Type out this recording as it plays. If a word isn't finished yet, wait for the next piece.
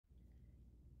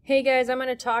Hey guys, I'm going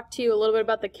to talk to you a little bit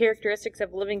about the characteristics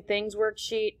of living things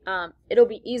worksheet. It'll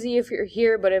be easy if you're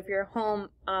here, but if you're home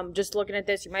just looking at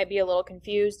this, you might be a little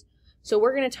confused. So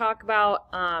we're going to talk about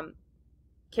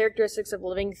characteristics of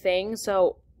living things.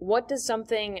 So what does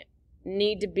something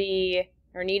need to be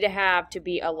or need to have to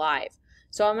be alive?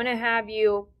 So I'm going to have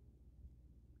you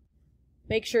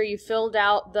make sure you filled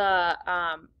out the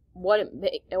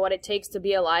what it takes to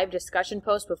be alive discussion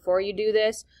post before you do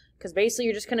this. Because basically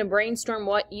you're just going to brainstorm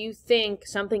what you think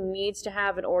something needs to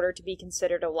have in order to be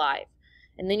considered alive.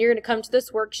 And then you're going to come to this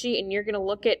worksheet and you're going to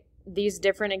look at these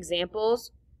different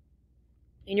examples.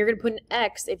 And you're going to put an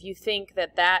X if you think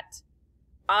that that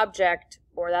object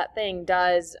or that thing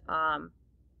does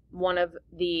one of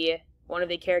the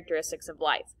characteristics of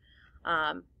life.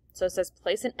 So it says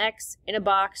place an X in a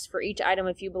box for each item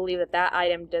if you believe that that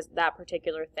item does that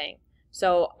particular thing.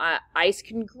 So ice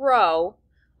can grow.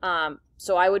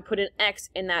 So I would put an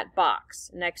X in that box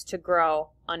next to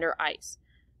grow under ice.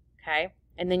 Okay?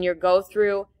 And then you go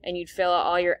through and you'd fill out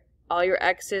all your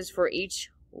X's for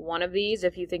each one of these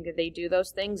if you think that they do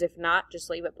those things. If not, just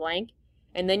leave it blank.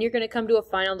 And then you're going to come to a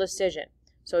final decision.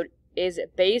 So is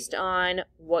it based on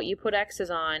what you put X's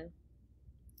on,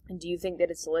 and do you think that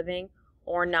it's living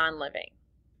or non-living?